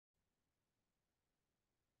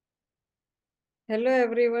Hello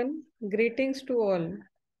everyone, greetings to all.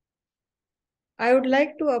 I would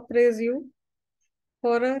like to appraise you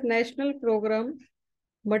for a national program,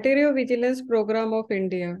 Materiovigilance Program of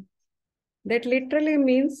India. That literally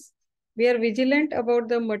means we are vigilant about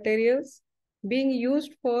the materials being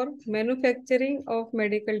used for manufacturing of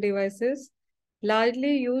medical devices,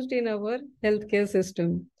 largely used in our healthcare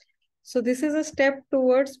system. So this is a step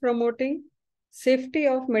towards promoting safety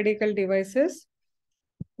of medical devices,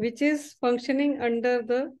 which is functioning under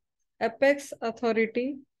the apex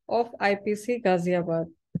authority of IPC Ghaziabad,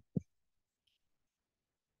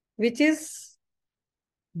 which is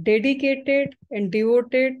dedicated and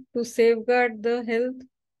devoted to safeguard the health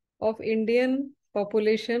of Indian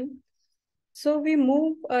population. So we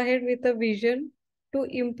move ahead with a vision to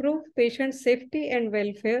improve patient safety and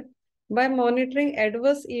welfare by monitoring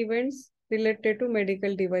adverse events related to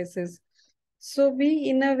medical devices. So we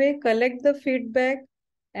in a way collect the feedback,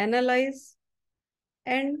 analyze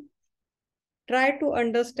and try to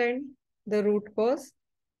understand the root cause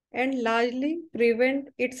and largely prevent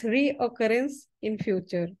its reoccurrence in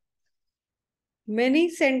future. Many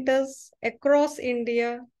centers across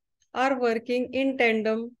India are working in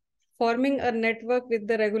tandem, forming a network with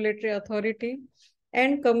the regulatory authority,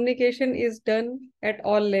 and communication is done at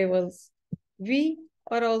all levels. We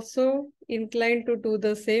are also inclined to do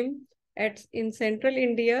the same in Central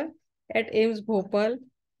India at AIIMS Bhopal,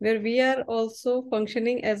 where we are also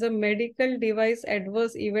functioning as a medical device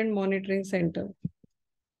adverse event monitoring center.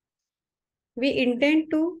 We intend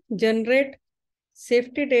to generate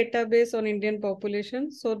safety database on Indian population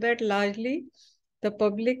so that largely the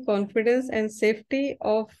public confidence and safety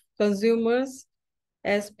of consumers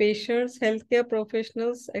as patients, healthcare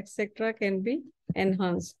professionals, etc. can be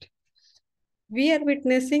enhanced. We are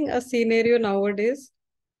witnessing a scenario nowadays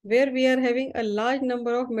where we are having a large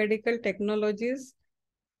number of medical technologies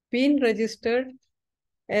being registered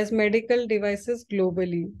as medical devices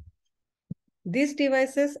globally. These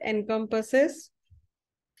devices encompasses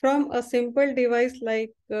from a simple device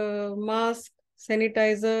like mask,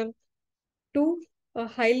 sanitizer, to a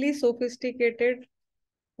highly sophisticated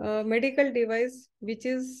medical device which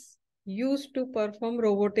is used to perform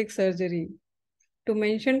robotic surgery. To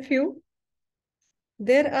mention few,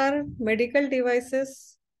 there are medical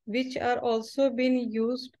devices which are also being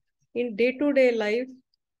used in day-to-day life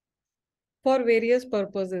for various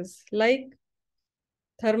purposes like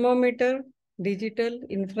thermometer, digital,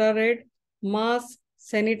 infrared, mask,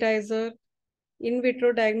 sanitizer, in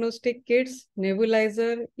vitro diagnostic kits,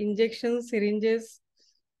 nebulizer, injection syringes,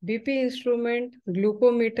 BP instrument,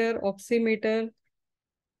 glucometer, oximeter.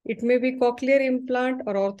 It may be cochlear implant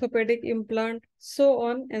or orthopedic implant, so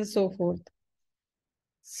on and so forth.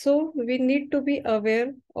 So we need to be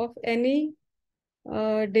aware of any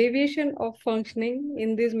deviation of functioning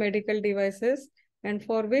in these medical devices and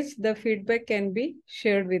for which the feedback can be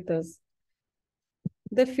shared with us.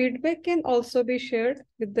 The feedback can also be shared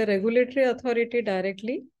with the regulatory authority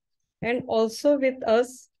directly and also with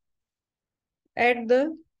us at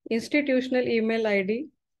the institutional email ID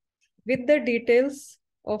with the details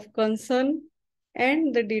of concern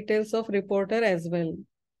and the details of reporter as well.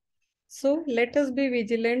 So let us be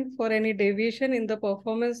vigilant for any deviation in the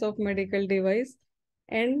performance of medical device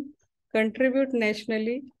and contribute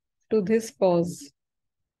nationally to this cause.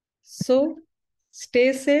 So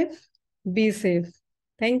stay safe, be safe.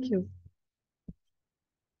 Thank you.